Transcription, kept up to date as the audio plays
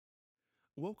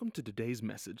Welcome to today's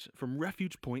message from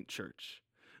Refuge Point Church.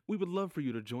 We would love for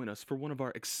you to join us for one of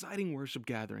our exciting worship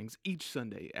gatherings each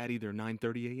Sunday at either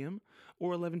 9:30 a.m.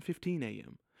 or 11:15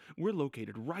 a.m. We're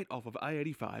located right off of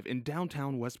I-85 in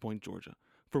downtown West Point, Georgia.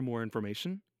 For more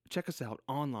information, check us out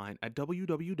online at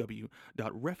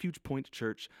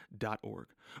www.refugepointchurch.org,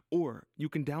 or you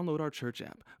can download our church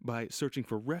app by searching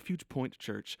for Refuge Point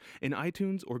Church in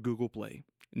iTunes or Google Play.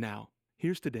 Now,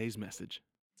 here's today's message.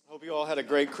 Hope you all had a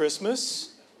great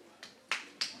Christmas.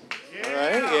 All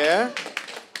right, yeah.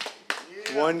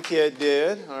 One kid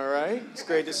did. All right. It's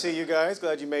great to see you guys.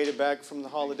 Glad you made it back from the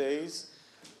holidays.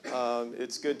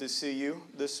 It's good to see you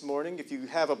this morning. If you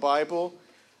have a Bible,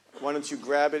 why don't you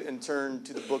grab it and turn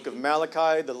to the book of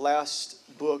Malachi, the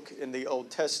last book in the Old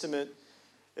Testament.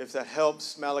 If that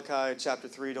helps, Malachi chapter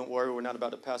 3, don't worry, we're not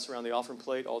about to pass around the offering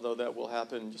plate, although that will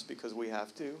happen just because we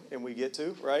have to and we get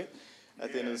to, right?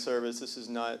 At the end of the service. This is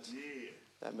not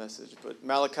that message, but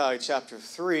Malachi chapter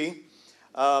 3.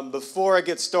 Before I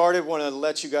get started, I want to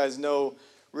let you guys know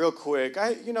real quick.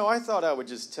 I thought I would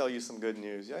just tell you some good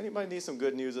news. Anybody need some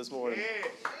good news this morning?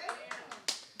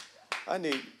 I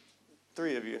need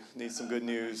 3 of you need some good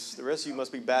news. The rest of you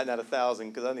must be batting at 1,000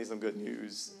 because I need some good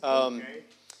news.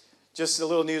 Just a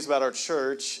little news about our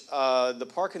church. The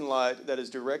parking lot that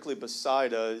is directly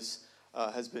beside us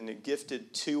has been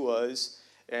gifted to us.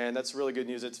 And that's really good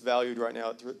news. It's valued right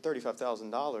now at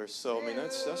 $35,000. So, I mean,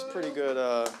 that's pretty good.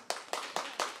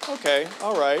 Okay,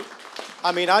 all right.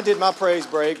 I mean, I did my praise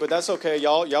break, but that's okay.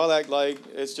 Y'all act like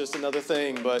it's just another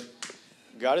thing. But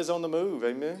God is on the move.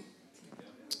 Amen.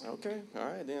 Okay, all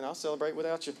right. Then I'll celebrate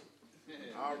without you.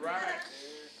 All right.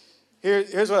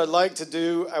 Here's what I'd like to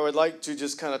do. I would like to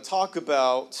just kind of talk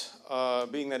about,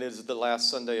 being that it is the last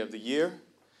Sunday of the year.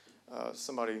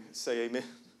 Somebody say amen.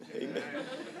 Amen.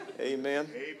 Amen.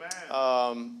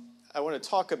 I want to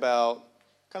talk about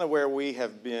kind of where we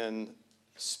have been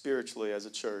spiritually as a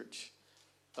church,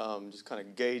 just kind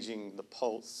of gauging the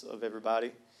pulse of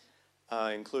everybody,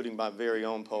 including my very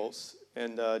own pulse.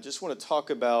 And just want to talk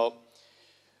about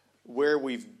where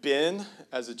we've been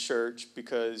as a church,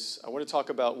 because I want to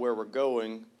talk about where we're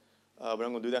going, but I'm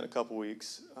going to do that in a couple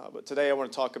weeks. But today I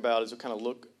want to talk about, as we kind of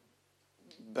look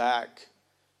back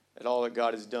at all that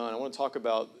God has done, I want to talk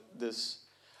about this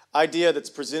idea that's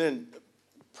presented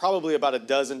probably about a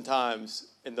dozen times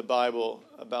in the Bible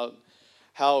about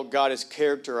how God is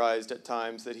characterized at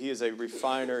times, that he is a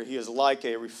refiner. He is like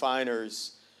a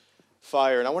refiner's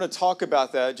fire. And I want to talk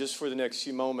about that just for the next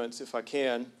few moments, if I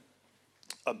can,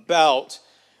 about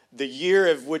the year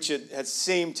of which it has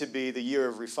seemed to be the year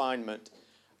of refinement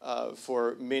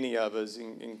for many of us,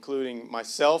 including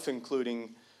myself,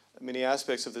 including many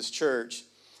aspects of this church.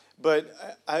 But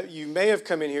you may have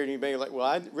come in here and you may be like, well,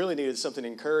 I really needed something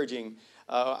encouraging.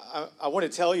 I want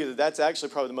to tell you that that's actually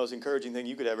probably the most encouraging thing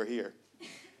you could ever hear.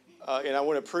 And I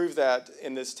want to prove that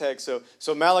in this text.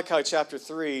 So Malachi chapter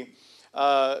 3,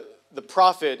 the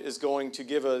prophet is going to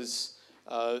give us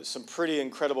some pretty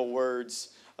incredible words.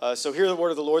 So hear the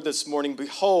word of the Lord this morning.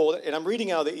 Behold, and I'm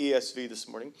reading out of the ESV this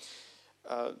morning,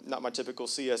 not my typical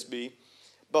CSB.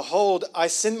 Behold, I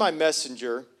send my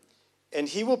messenger, and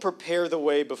he will prepare the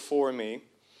way before me.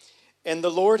 And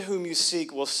the Lord whom you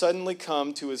seek will suddenly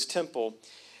come to his temple.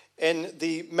 And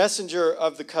the messenger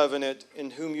of the covenant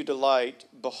in whom you delight,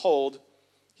 behold,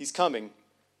 he's coming,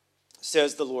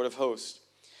 says the Lord of hosts.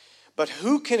 But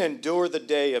who can endure the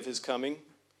day of his coming?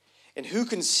 And who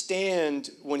can stand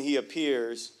when he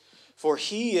appears? For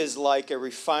he is like a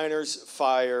refiner's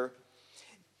fire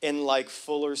and like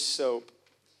fuller's soap.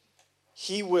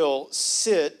 He will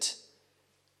sit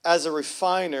as a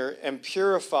refiner and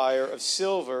purifier of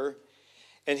silver,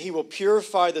 and he will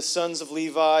purify the sons of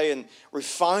Levi and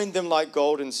refine them like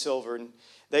gold and silver, and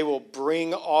they will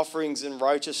bring offerings in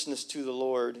righteousness to the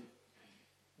Lord.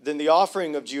 Then the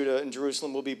offering of Judah and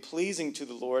Jerusalem will be pleasing to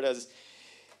the Lord as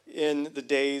in the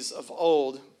days of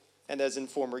old and as in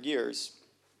former years.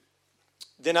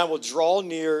 Then I will draw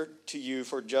near to you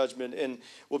for judgment and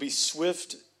will be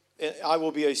swift. I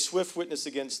will be a swift witness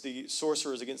against the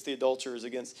sorcerers, against the adulterers,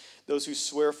 against those who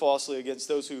swear falsely, against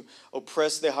those who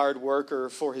oppress the hired worker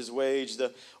for his wage,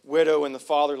 the widow and the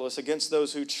fatherless, against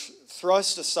those who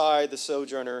thrust aside the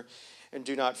sojourner and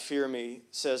do not fear me,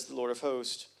 says the Lord of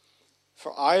hosts.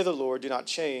 For I, the Lord, do not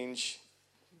change.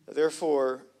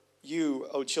 Therefore, you,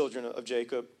 O children of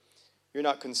Jacob, you're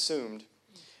not consumed.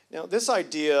 Now, this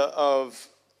idea of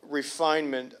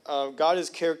refinement, God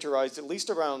is characterized at least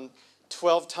around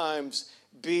 12 times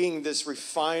being this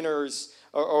refiner's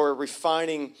or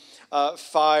refining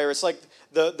fire. It's like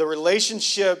the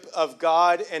relationship of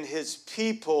God and his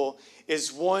people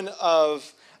is one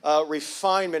of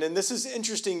refinement. And this is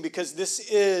interesting because this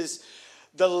is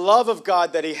the love of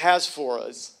God that he has for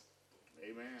us.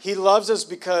 Amen. He loves us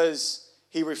because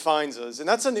he refines us. And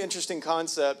that's an interesting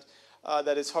concept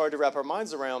that is hard to wrap our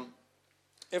minds around,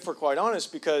 if we're quite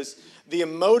honest, because the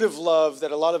emotive love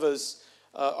that a lot of us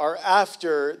are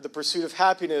after, the pursuit of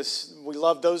happiness, we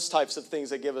love those types of things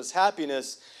that give us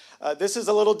happiness. This is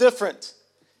a little different.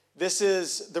 This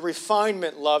is the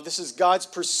refinement love. This is God's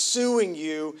pursuing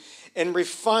you and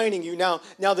refining you. Now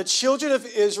the children of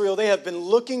Israel, they have been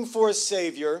looking for a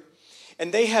Savior,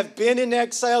 and they have been in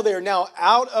exile. They are now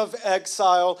out of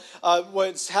exile,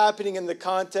 what's happening in the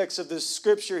context of this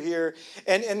scripture here.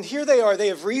 And here they are. They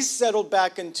have resettled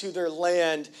back into their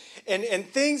land. And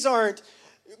things aren't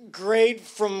great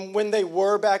from when they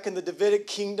were back in the Davidic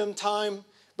kingdom time,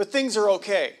 but things are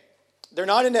okay. They're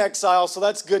not in exile, so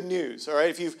that's good news, all right?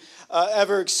 If you've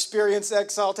ever experienced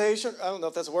exaltation, I don't know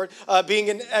if that's a word, being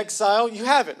in exile, you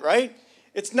haven't, right?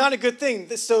 It's not a good thing.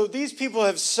 So these people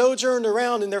have sojourned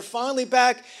around, and they're finally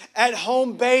back at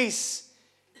home base,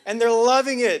 and they're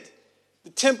loving it. The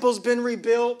temple's been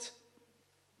rebuilt,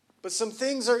 but some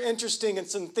things are interesting, and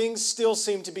some things still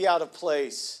seem to be out of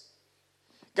place.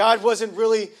 God wasn't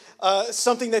really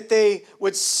something that they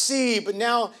would see, but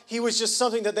now he was just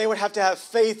something that they would have to have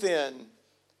faith in.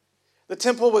 The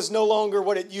temple was no longer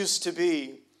what it used to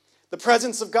be. The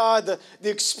presence of God, the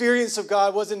experience of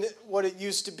God wasn't what it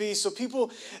used to be. So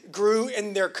people grew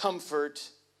in their comfort.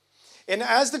 And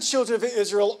as the children of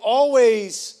Israel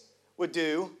always would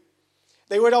do,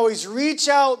 they would always reach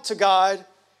out to God.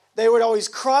 They would always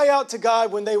cry out to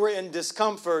God when they were in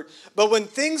discomfort. But when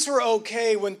things were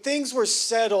okay, when things were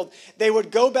settled, they would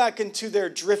go back into their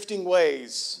drifting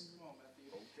ways.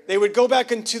 They would go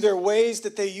back into their ways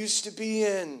that they used to be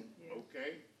in.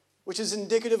 Okay. Which is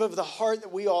indicative of the heart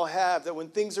that we all have. That when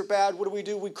things are bad, what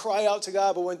do? We cry out to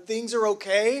God. But when things are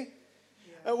okay,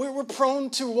 we're prone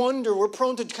to wonder. We're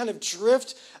prone to kind of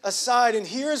drift aside. And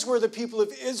here's where the people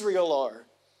of Israel are.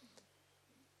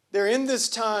 They're in this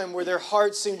time where their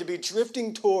hearts seem to be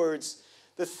drifting towards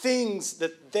the things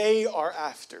that they are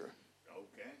after.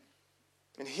 Okay.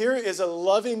 And here is a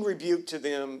loving rebuke to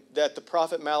them that the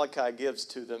prophet Malachi gives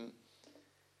to them.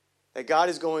 That God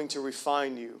is going to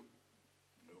refine you.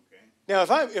 Okay. Now,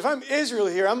 if I'm Israel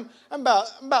here, I'm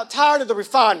about tired of the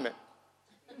refinement.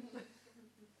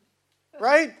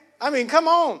 Right? I mean, come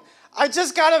on. I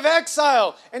just got out of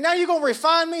exile, and now you're going to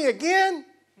refine me again?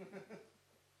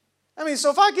 I mean,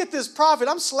 so if I get this prophet,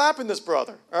 I'm slapping this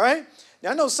brother, all right?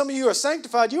 Now, I know some of you are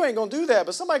sanctified. You ain't going to do that.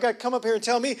 But somebody got to come up here and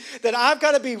tell me that I've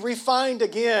got to be refined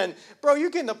again. Bro, you're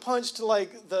getting a punch to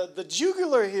like the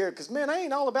jugular here because, man, I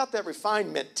ain't all about that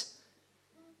refinement.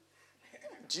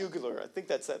 Jugular. I think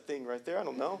that's that thing right there. I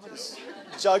don't know.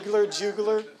 Jugular,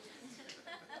 jugular.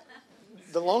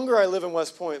 The longer I live in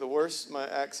West Point, the worse my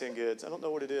accent gets. I don't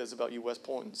know what it is about you West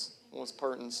Pointans, West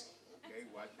Pertons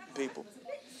people.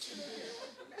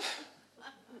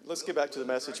 Let's get back to the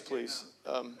message, please.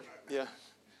 Yeah.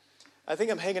 I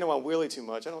think I'm hanging on Willie too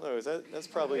much. I don't know. That's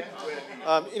probably...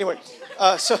 Anyway,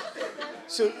 so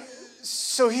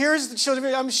here's the children of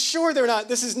Israel. I'm sure they're not...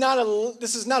 This is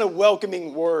not a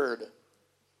welcoming word.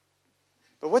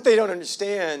 But what they don't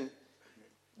understand,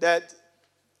 that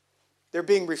they're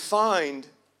being refined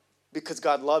because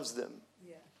God loves them.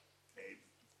 Yeah.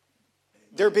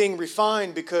 They're being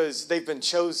refined because they've been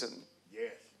chosen.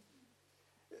 Yes.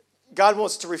 God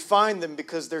wants to refine them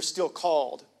because they're still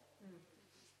called.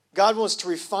 God wants to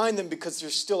refine them because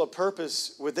there's still a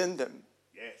purpose within them.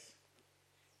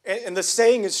 Yes. And the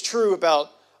saying is true about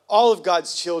all of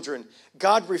God's children.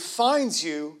 God refines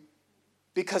you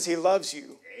because he loves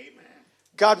you. Amen.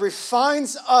 God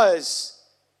refines us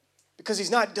because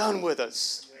he's not done with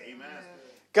us. Amen.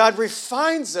 God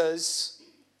refines us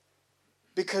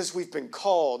because we've been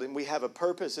called and we have a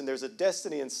purpose and there's a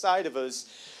destiny inside of us.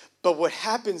 But what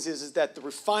happens is that the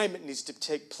refinement needs to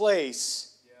take place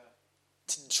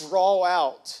to draw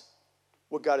out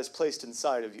what God has placed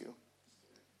inside of you.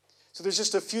 So there's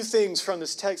just a few things from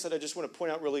this text that I just want to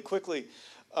point out really quickly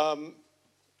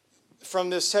from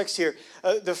this text here.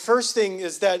 The first thing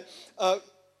is that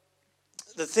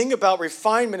the thing about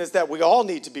refinement is that we all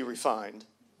need to be refined.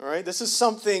 All right? This is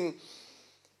something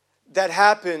that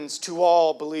happens to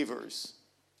all believers.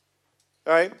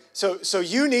 All right? So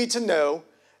you need to know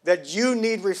that you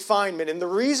need refinement. And the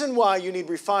reason why you need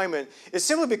refinement is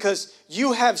simply because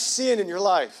you have sin in your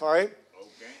life, all right?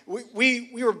 Okay. We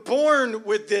were born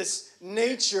with this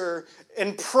nature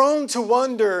and prone to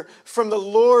wonder from the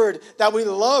Lord that we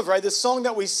love, right? The song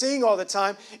that we sing all the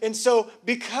time. And so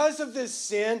because of this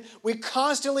sin, we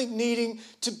constantly needing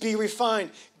to be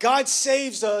refined. God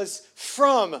saves us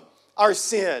from our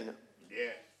sin.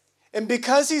 Yes. And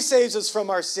because he saves us from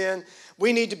our sin,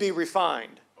 we need to be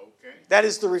refined. Okay. That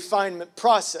is the refinement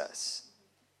process.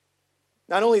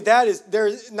 Not only that is there,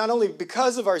 not only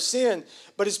because of our sin,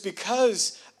 but it's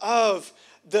because of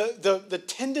the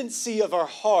tendency of our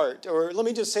heart, or let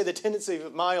me just say the tendency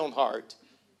of my own heart,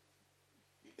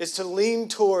 is to lean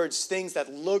towards things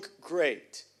that look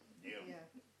great. Yeah.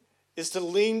 Is to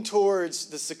lean towards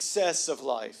the success of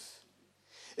life.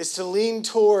 Is to lean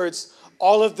towards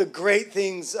all of the great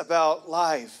things about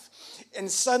life.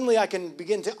 And suddenly I can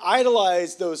begin to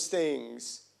idolize those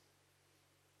things.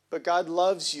 But God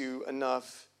loves you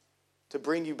enough to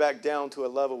bring you back down to a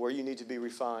level where you need to be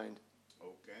refined.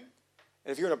 Okay.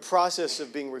 And if you're in a process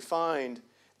of being refined,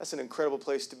 that's an incredible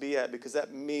place to be at, because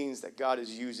that means that God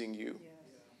is using you.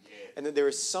 And that there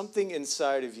is something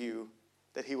inside of you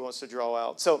that he wants to draw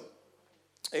out. So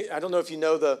I don't know if you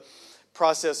know the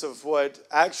process of what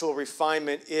actual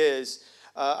refinement is.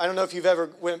 I don't know if you've ever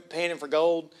went painting for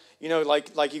gold. You know,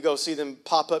 like you go see them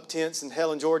pop-up tents in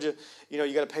Helen, Georgia. You know,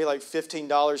 you got to pay like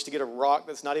 $15 to get a rock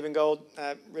that's not even gold.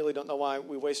 I really don't know why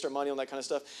we waste our money on that kind of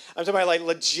stuff. I'm talking about like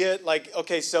legit, like,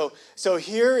 okay, so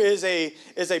here is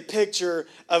a picture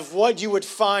of what you would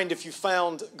find if you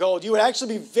found gold. You would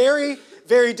actually be very,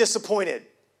 very disappointed.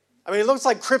 I mean, it looks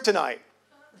like kryptonite.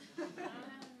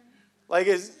 Like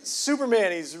it's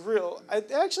Superman, he's real.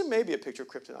 Actually, maybe a picture of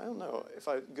kryptonite. I don't know if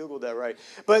I Googled that right.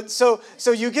 But so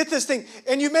you get this thing,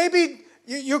 and you're going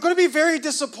to be very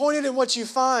disappointed in what you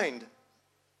find.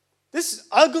 This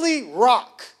ugly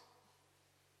rock.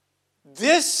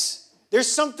 There's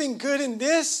something good in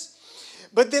this.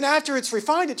 But then after it's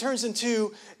refined, it turns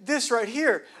into this right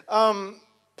here.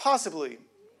 Possibly.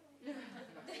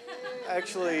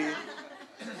 Actually,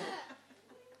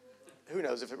 who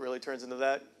knows if it really turns into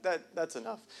that? That's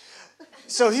enough.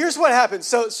 So here's what happens.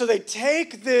 So they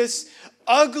take this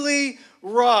ugly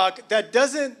rock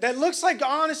that looks like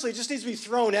honestly just needs to be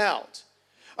thrown out.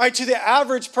 All right, to the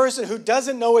average person who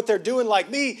doesn't know what they're doing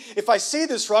like me, if I see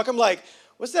this rock, I'm like,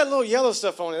 what's that little yellow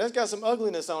stuff on it? That's got some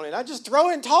ugliness on it. I just throw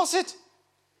it and toss it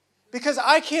because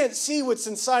I can't see what's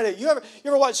inside it. You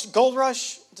ever watched Gold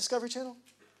Rush, Discovery Channel?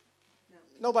 No.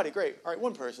 Nobody, great. All right,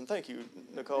 one person. Thank you,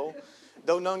 Nicole.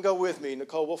 Though none go with me,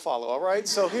 Nicole will follow. All right,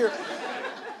 so here,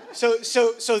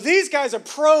 so these guys are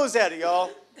pros at it, y'all.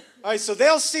 All right, so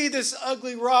they'll see this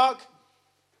ugly rock,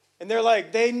 and they're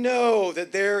like, they know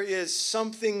that there is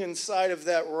something inside of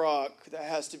that rock that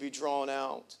has to be drawn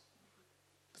out.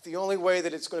 But the only way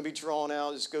that it's going to be drawn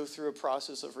out is go through a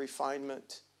process of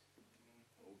refinement.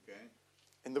 Okay.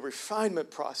 And the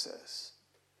refinement process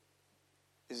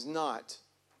is not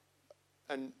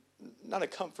a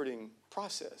comforting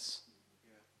process.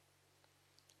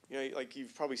 You know, like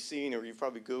you've probably seen or you've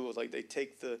probably Googled, like they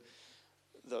take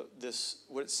this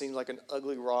what it seems like an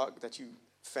ugly rock that you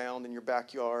found in your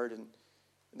backyard, and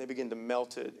they begin to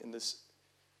melt it in this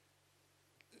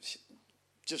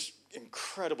just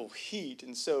incredible heat.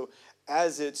 And so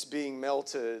as it's being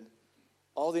melted,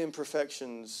 all the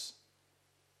imperfections,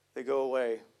 they go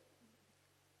away.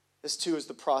 This too is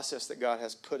the process that God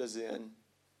has put us in.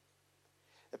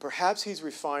 That perhaps he's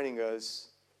refining us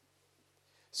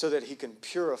so that he can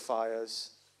purify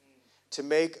us to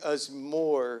make us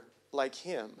more like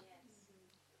him.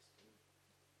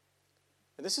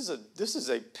 And this is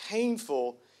a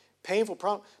painful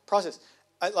process.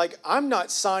 I'm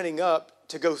not signing up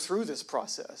to go through this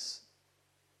process.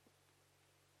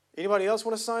 Anybody else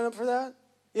want to sign up for that?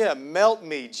 Yeah, melt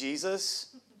me, Jesus.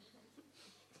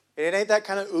 And it ain't that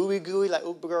kind of ooey gooey, like,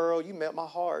 oh, girl, you melt my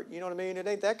heart. You know what I mean? It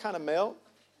ain't that kind of melt.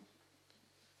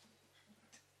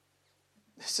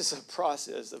 This is a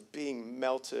process of being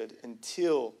melted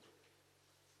until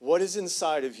what is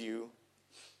inside of you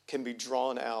can be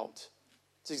drawn out.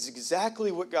 It's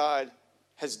exactly what God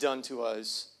has done to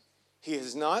us. He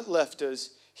has not left us.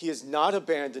 He has not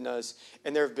abandoned us.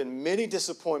 And there have been many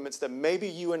disappointments that maybe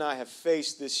you and I have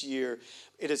faced this year.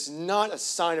 It is not a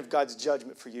sign of God's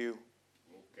judgment for you.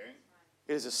 Okay.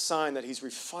 It is a sign that he's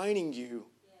refining you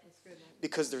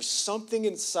because there's something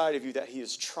inside of you that he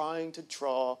is trying to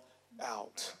draw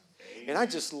out. And I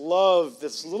just love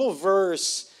this little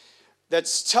verse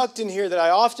that's tucked in here that I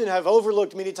often have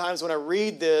overlooked many times when I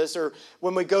read this or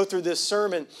when we go through this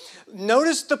sermon.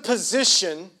 Notice the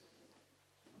position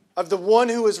of the one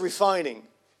who is refining.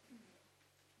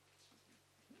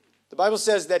 The Bible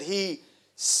says that he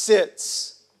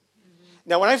sits.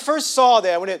 Now, when I first saw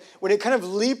that, when it kind of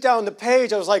leaped out on the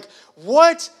page, I was like,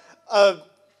 what a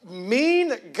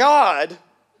mean God.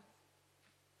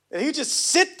 And he just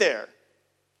sit there.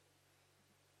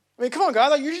 I mean, come on,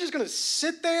 God, like you're just going to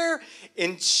sit there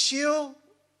and chill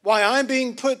while I'm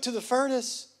being put to the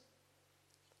furnace?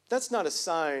 that's not a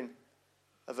sign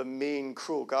of a mean,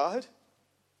 cruel God.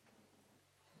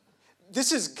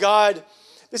 This is God.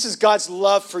 This is God's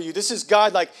love for you. This is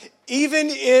God like, even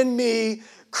in me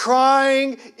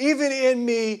crying, even in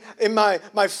me, in my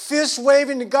fist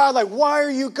waving to God, like, why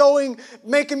are you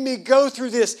making me go through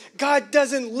this? God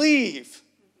doesn't leave.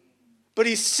 But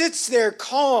he sits there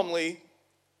calmly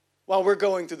while we're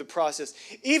going through the process.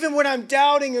 Even when I'm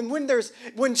doubting and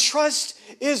when trust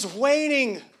is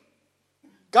waning,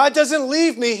 God doesn't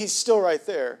leave me. He's still right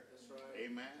there.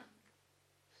 Amen.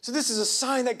 So this is a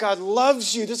sign that God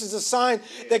loves you. This is a sign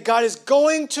that God is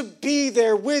going to be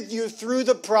there with you through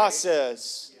the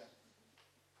process.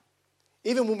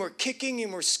 Even when we're kicking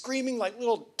and we're screaming like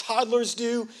little toddlers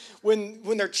do when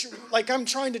they're like, I'm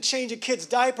trying to change a kid's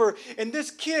diaper, and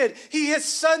this kid, he has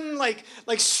sudden like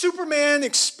Superman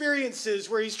experiences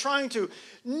where he's trying to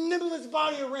nibble his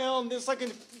body around this like a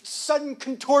sudden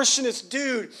contortionist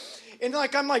dude. And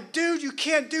I'm like, dude, you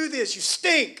can't do this. You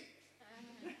stink.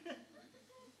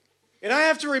 And I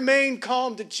have to remain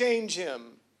calm to change him.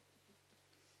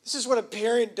 This is what a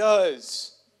parent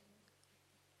does.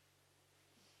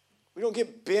 We don't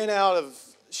get bent out of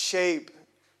shape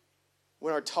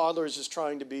when our toddler is just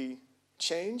trying to be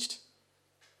changed.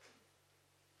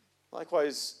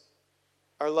 Likewise,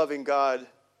 our loving God,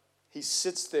 he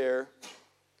sits there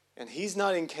and he's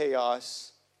not in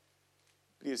chaos,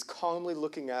 but he is calmly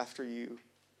looking after you.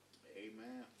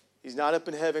 Amen. He's not up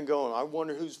in heaven going, I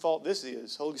wonder whose fault this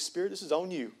is. Holy Spirit, this is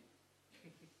on you.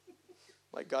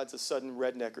 Like God's a sudden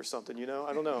redneck or something, I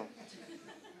don't know.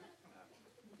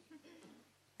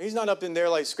 He's not up in there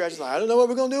like scratching, like, I don't know what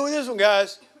we're going to do with this one,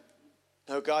 guys.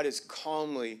 No, God is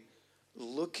calmly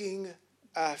looking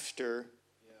after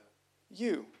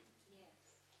you.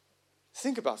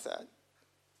 Think about that.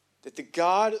 That the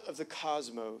God of the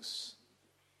cosmos,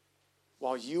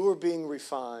 while you are being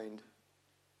refined,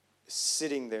 is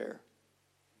sitting there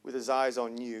with his eyes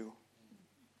on you.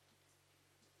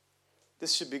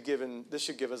 This should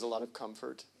give us a lot of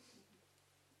comfort.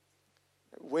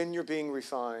 When you're being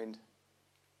refined,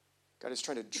 God is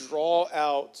trying to draw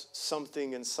out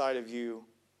something inside of you.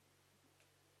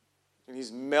 And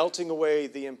he's melting away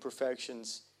the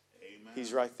imperfections. Amen.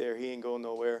 He's right there. He ain't going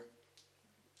nowhere.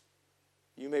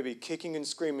 You may be kicking and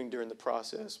screaming during the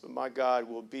process, but my God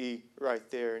will be right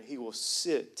there, and he will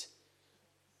sit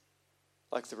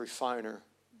like the refiner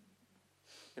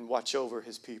and watch over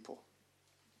his people.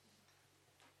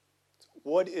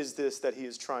 What is this that he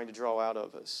is trying to draw out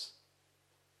of us?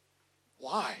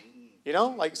 Why?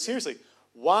 Seriously,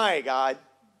 why, God?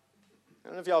 I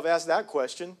don't know if y'all have asked that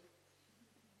question.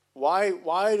 Why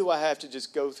do I have to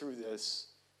just go through this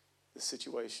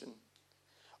situation?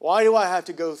 Why do I have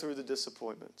to go through the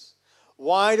disappointments?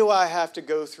 Why do I have to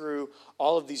go through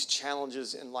all of these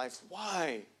challenges in life?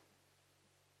 Why?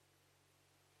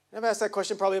 I've asked that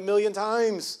question probably 1,000,000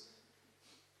 times.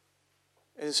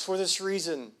 And it's for this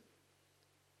reason.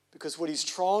 Because what he's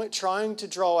trying to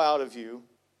draw out of you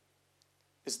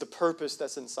is the purpose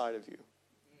that's inside of you.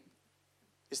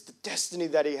 It's the destiny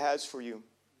that he has for you.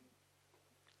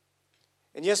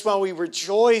 And yes, while we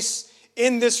rejoice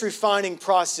in this refining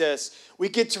process, we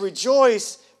get to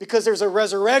rejoice because there's a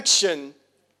resurrection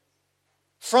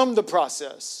from the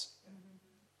process.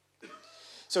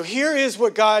 So here is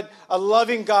what a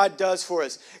loving God does for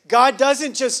us. God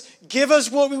doesn't just give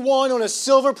us what we want on a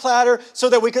silver platter so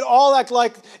that we could all act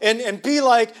like and be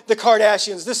like the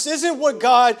Kardashians. This isn't what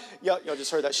God, y'all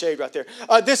just heard that shade right there.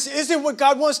 This isn't what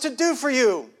God wants to do for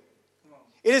you.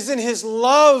 It is in his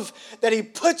love that he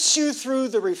puts you through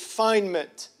the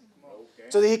refinement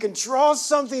so that he can draw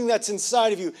something that's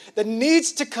inside of you that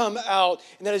needs to come out,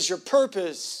 and that is your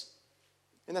purpose.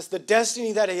 And that's the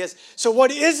destiny that he has. So what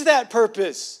is that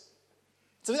purpose?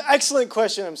 It's an excellent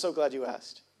question. I'm so glad you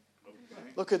asked.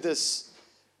 Okay. Look at this.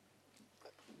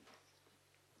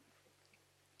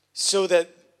 So that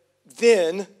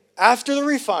then, after the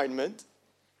refinement,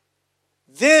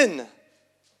 then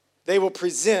they will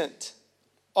present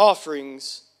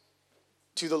offerings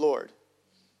to the Lord.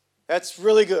 That's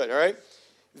really good, all right?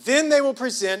 Then they will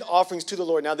present offerings to the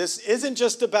Lord. Now, this isn't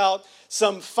just about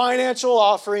some financial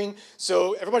offering,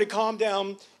 so everybody calm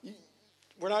down.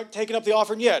 We're not taking up the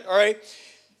offering yet, all right?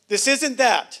 This isn't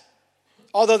that,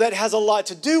 although that has a lot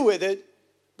to do with it,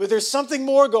 but there's something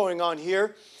more going on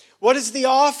here. What is the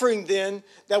offering then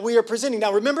that we are presenting?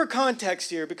 Now, remember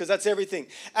context here, because that's everything.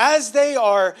 As they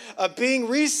are being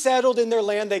resettled in their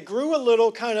land, they grew a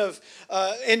little kind of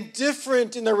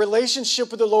indifferent in their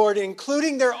relationship with the Lord,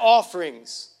 including their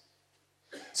offerings.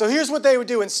 So here's what they would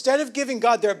do. Instead of giving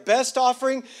God their best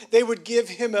offering, they would give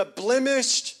him a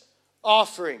blemished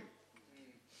offering.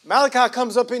 Malachi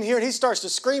comes up in here and he starts to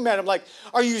scream at him like,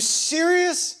 are you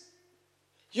serious?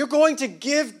 You're going to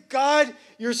give God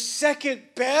your second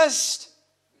best?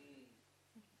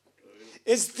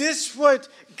 Is this what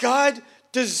God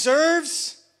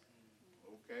deserves?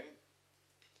 Okay.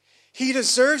 He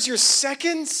deserves your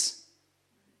seconds?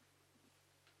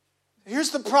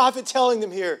 Here's the prophet telling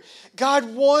them here.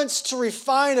 God wants to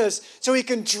refine us so he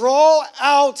can draw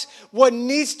out what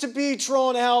needs to be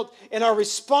drawn out, and our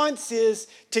response is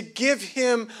to give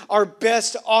him our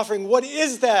best offering. What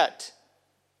is that?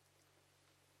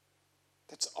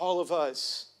 That's all of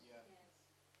us.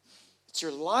 It's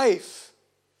your life.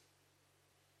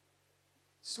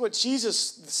 This is what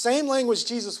Jesus, the same language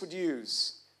Jesus would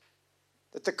use.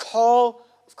 That the call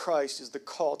of Christ is the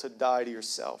call to die to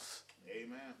yourself.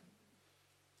 Amen.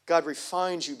 God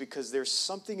refines you because there's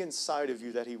something inside of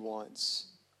you that he wants.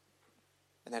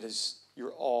 And that is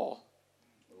your all.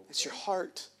 Okay. It's your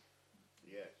heart.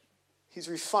 Yes. He's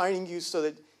refining you so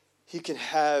that he can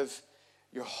have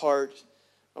your heart.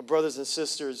 My brothers and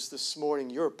sisters, this morning,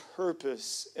 your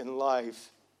purpose in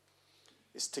life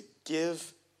is to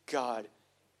give God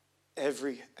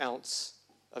every ounce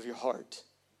of your heart.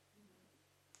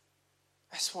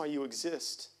 That's why you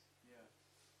exist.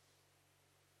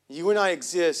 You and I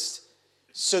exist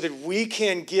so that we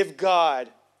can give God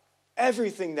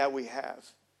everything that we have.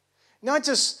 Not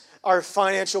just our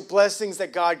financial blessings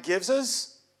that God gives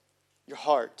us, your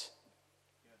heart.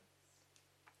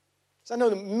 So I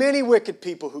know many wicked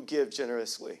people who give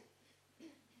generously.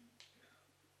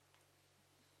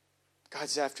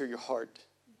 God's after your heart.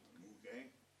 Okay.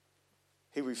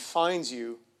 He refines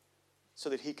you so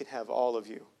that he can have all of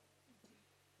you.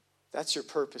 That's your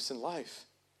purpose in life.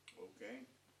 Okay.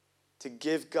 To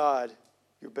give God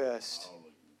your best. All of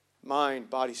you. Mind,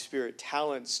 body, spirit,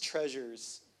 talents,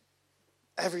 treasures,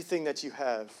 everything that you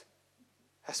have.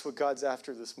 That's what God's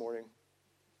after this morning.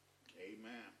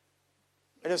 Amen.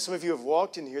 I know some of you have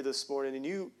walked in here this morning and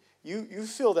you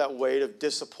feel that weight of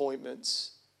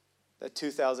disappointments that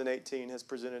 2018 has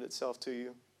presented itself to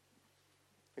you.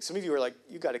 Like some of you are like,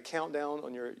 you got a countdown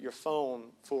on your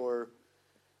phone for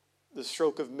the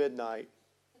stroke of midnight,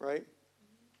 right?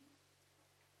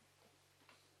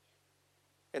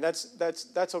 And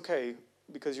that's okay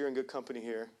because you're in good company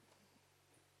here.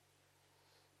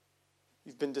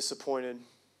 You've been disappointed.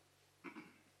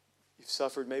 You've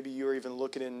suffered. Maybe you're even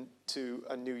looking into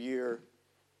a new year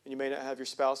and you may not have your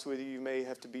spouse with you. You may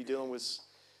have to be dealing with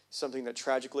something that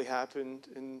tragically happened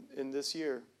in this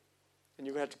year. And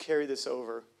you're going to have to carry this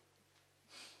over.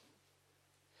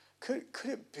 Could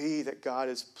it be that God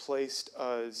has placed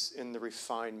us in the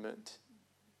refinement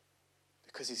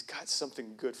because he's got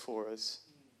something good for us?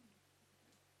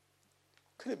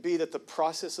 Could it be that the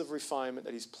process of refinement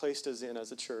that he's placed us in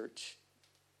as a church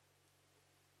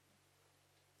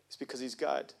is because he's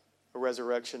got a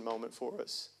resurrection moment for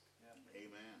us?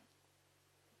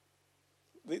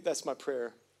 Amen. That's my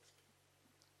prayer.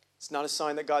 It's not a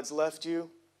sign that God's left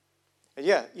you. And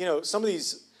yeah, some of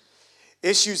these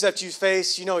issues that you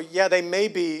face, they may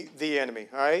be the enemy,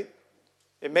 all right?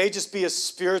 It may just be a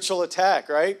spiritual attack,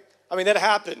 right? I mean, that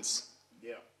happens.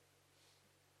 Yeah.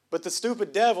 But the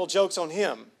stupid devil jokes on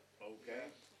him. Okay.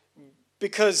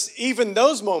 Because even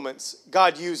those moments,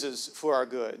 God uses for our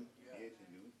good. Yes,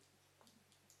 he do.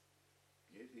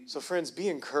 Yes, he do. So friends, be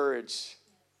encouraged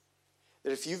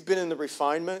that if you've been in the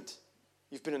refinement,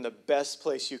 you've been in the best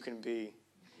place you can be.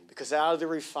 Because out of the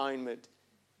refinement,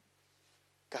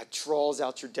 God draws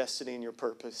out your destiny and your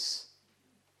purpose.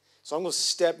 So I'm going to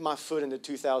step my foot into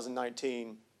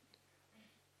 2019.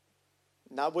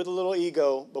 Not with a little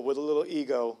ego, but with a little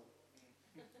ego.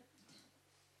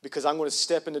 Because I'm going to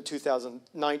step into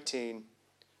 2019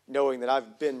 knowing that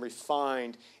I've been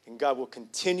refined and God will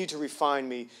continue to refine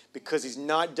me because he's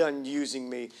not done using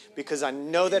me. Because I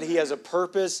know that he has a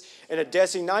purpose and a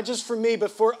destiny, not just for me,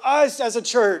 but for us as a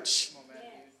church.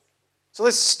 So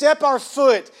let's step our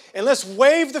foot and let's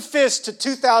wave the fist to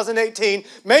 2018.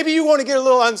 Maybe you want to get a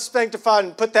little unsanctified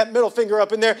and put that middle finger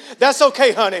up in there. That's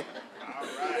okay, honey. All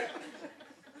right.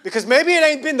 Because maybe it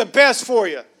ain't been the best for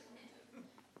you.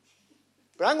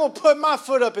 But I'm going to put my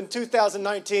foot up in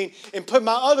 2019 and put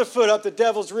my other foot up the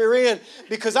devil's rear end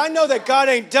because I know that God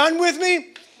ain't done with me.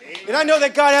 And I know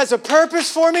that God has a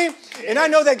purpose for me. And I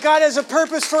know that God has a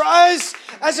purpose for us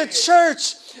as a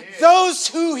church. Those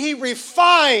who he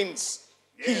refines,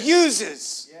 he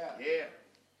uses. Yeah.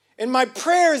 And my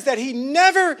prayer is that he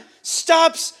never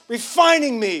stops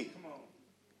refining me.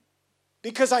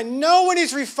 Because I know when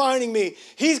he's refining me,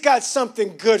 he's got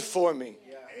something good for me.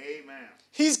 Amen.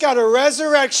 He's got a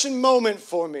resurrection moment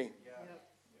for me.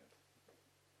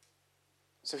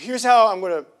 So here's how I'm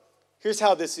going to Here's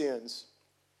how this ends.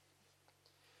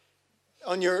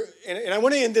 And I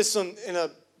want to end this in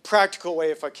a practical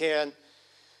way if I can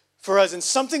for us, and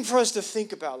something for us to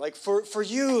think about. Like for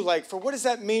you, like for what does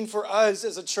that mean for us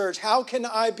as a church? How can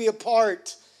I be a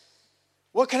part?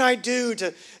 What can I do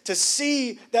to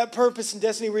see that purpose and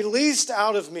destiny released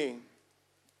out of me?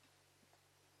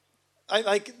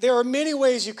 There are many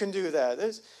ways you can do that.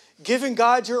 There's giving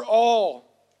God your all.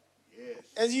 Yes.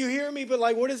 As you hear me, but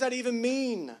like, what does that even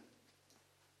mean?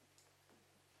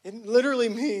 It literally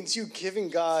means you giving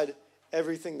God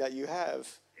everything that you have.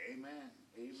 Amen.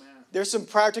 Amen. There's some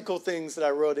practical things that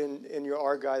I wrote in your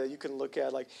art guide that you can look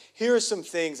at. Like, here are some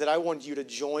things that I want you to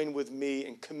join with me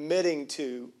in committing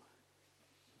to.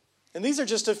 And these are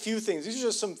just a few things. These are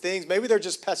just some things. Maybe they're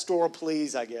just pastoral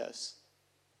pleas, I guess.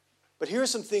 But here are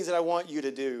some things that I want you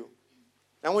to do.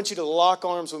 And I want you to lock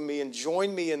arms with me and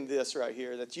join me in this right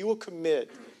here, that you will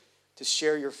commit to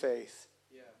share your faith.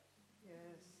 Yeah. Yes.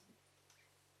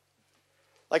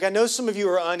 Like, I know some of you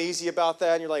are uneasy about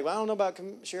that, and you're like, well, I don't know about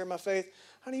sharing my faith.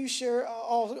 How do you share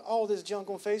all this junk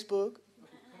on Facebook?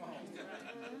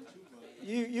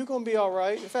 You're going to be all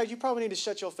right. In fact, you probably need to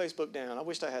shut your Facebook down. I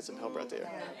wish I had some help right there.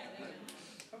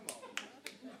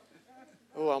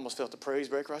 Oh, I almost felt the praise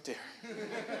break right there.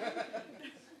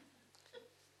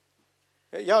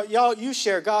 Y'all, you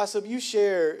share gossip. You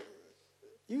share.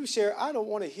 I don't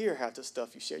want to hear half the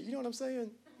stuff you share. You know what I'm saying?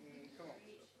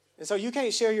 And so you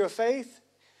can't share your faith.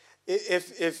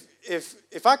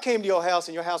 If I came to your house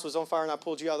and your house was on fire and I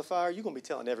pulled you out of the fire, you're going to be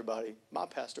telling everybody, my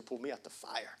pastor pulled me out the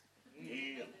fire.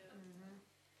 Yeah.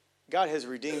 God has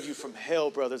redeemed you from hell,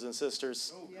 brothers and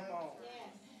sisters. Oh, come on.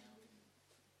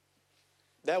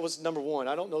 That was number one.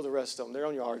 I don't know the rest of them. They're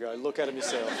on your heart guide. Look at them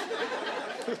yourself.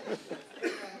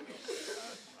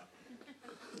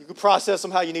 You can process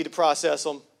them how you need to process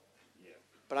them.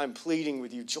 But I'm pleading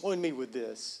with you. Join me with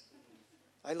this.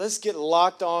 All right, let's get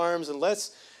locked arms and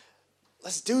let's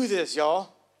do this,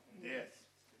 y'all. Yes.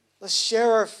 Let's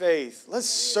share our faith. Let's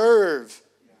serve.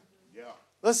 Yeah.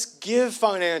 Let's give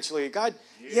financially. God,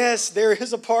 yes, there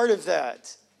is a part of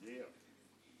that. Yeah.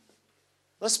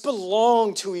 Let's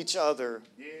belong to each other.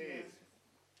 Yes.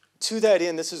 To that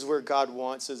end, this is where God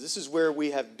wants us. This is where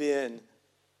we have been.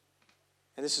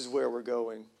 And this is where we're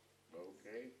going.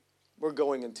 Okay. We're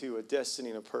going into a destiny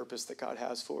and a purpose that God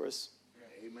has for us.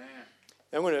 Amen.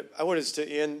 I want us to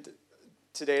end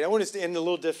today. And I want us to end a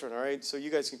little different, all right? So you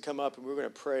guys can come up and we're going to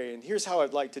pray. And here's how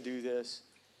I'd like to do this.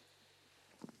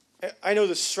 I know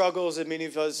the struggles that many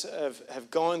of us have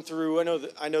gone through.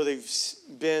 I know they've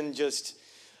been just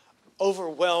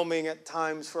overwhelming at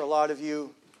times for a lot of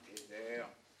you. Yeah.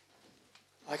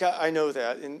 Like I know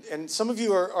that. And some of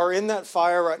you are in that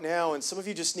fire right now, and some of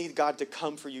you just need God to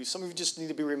come for you. Some of you just need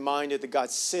to be reminded that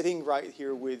God's sitting right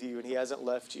here with you and he hasn't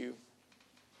left you.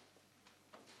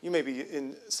 You may be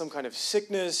in some kind of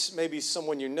sickness. Maybe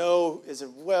someone you know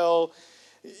isn't well.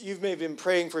 You've maybe been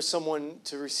praying for someone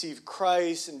to receive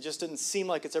Christ and just didn't seem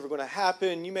like it's ever going to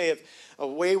happen. You may have a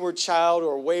wayward child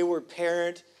or a wayward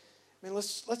parent. Man,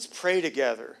 let's pray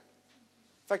together.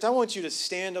 In fact, I want you to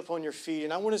stand up on your feet,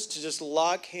 and I want us to just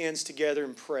lock hands together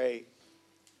and pray.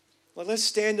 Let's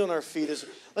stand on our feet.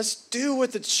 Let's do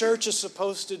what the church is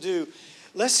supposed to do.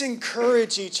 Let's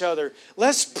encourage each other.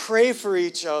 Let's pray for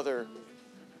each other.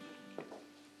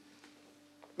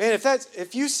 Man,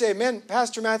 if you say, man,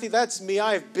 Pastor Matthew, that's me.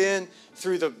 I've been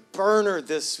through the burner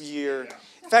this year.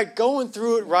 In fact, going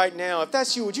through it right now. If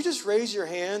that's you, would you just raise your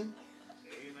hand?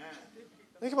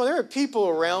 Think about it. There are people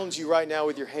around you right now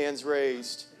with your hands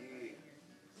raised.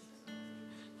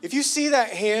 If you see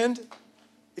that hand,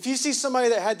 if you see somebody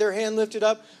that had their hand lifted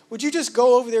up, would you just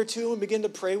go over there too and begin to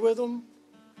pray with them?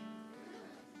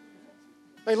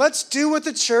 Like, let's do what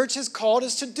the church has called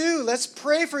us to do. Let's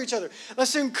pray for each other.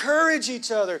 Let's encourage each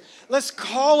other. Let's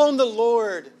call on the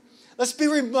Lord. Let's be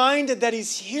reminded that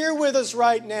he's here with us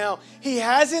right now. He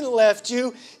hasn't left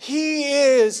you. He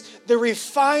is the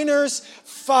refiner's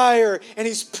fire, and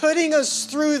he's putting us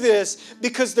through this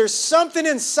because there's something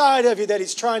inside of you that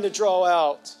he's trying to draw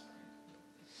out.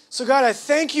 So God, I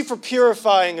thank you for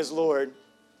purifying us, Lord.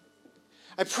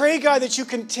 I pray, God, that you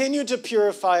continue to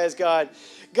purify us, God.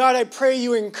 God, I pray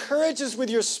you encourage us with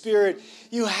your spirit.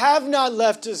 You have not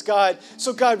left us, God.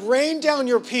 So, God, rain down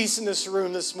your peace in this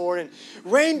room this morning.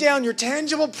 Rain down your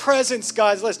tangible presence,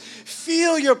 God. Let's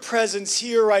feel your presence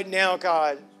here right now,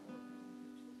 God.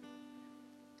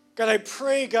 God, I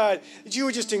pray, God, that you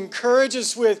would just encourage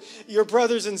us with your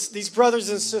brothers and these brothers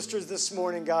and sisters this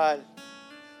morning, God.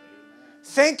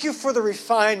 Thank you for the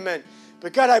refinement.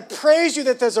 But, God, I praise you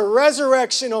that there's a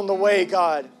resurrection on the way,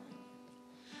 God.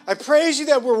 I praise you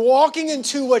that we're walking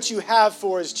into what you have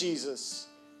for us, Jesus.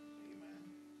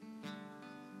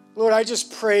 Lord, I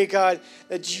just pray, God,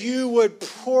 that you would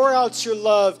pour out your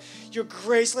love, your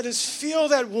grace. Let us feel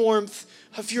that warmth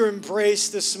of your embrace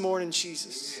this morning,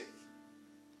 Jesus.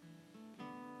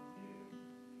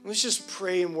 Let's just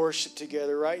pray and worship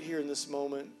together right here in this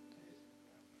moment.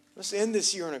 Let's end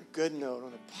this year on a good note,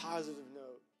 on a positive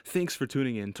note. Thanks for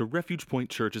tuning in to Refuge Point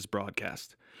Church's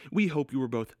broadcast. We hope you were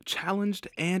both challenged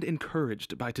and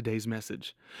encouraged by today's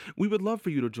message. We would love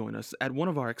for you to join us at one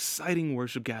of our exciting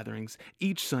worship gatherings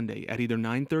each Sunday at either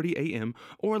 9:30 a.m.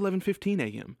 or 11:15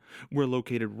 a.m. We're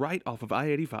located right off of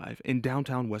I-85 in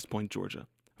downtown West Point, Georgia.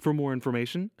 For more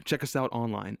information, check us out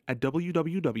online at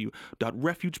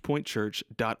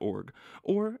www.refugepointchurch.org,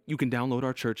 or you can download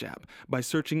our church app by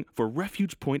searching for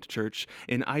Refuge Point Church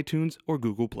in iTunes or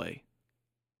Google Play.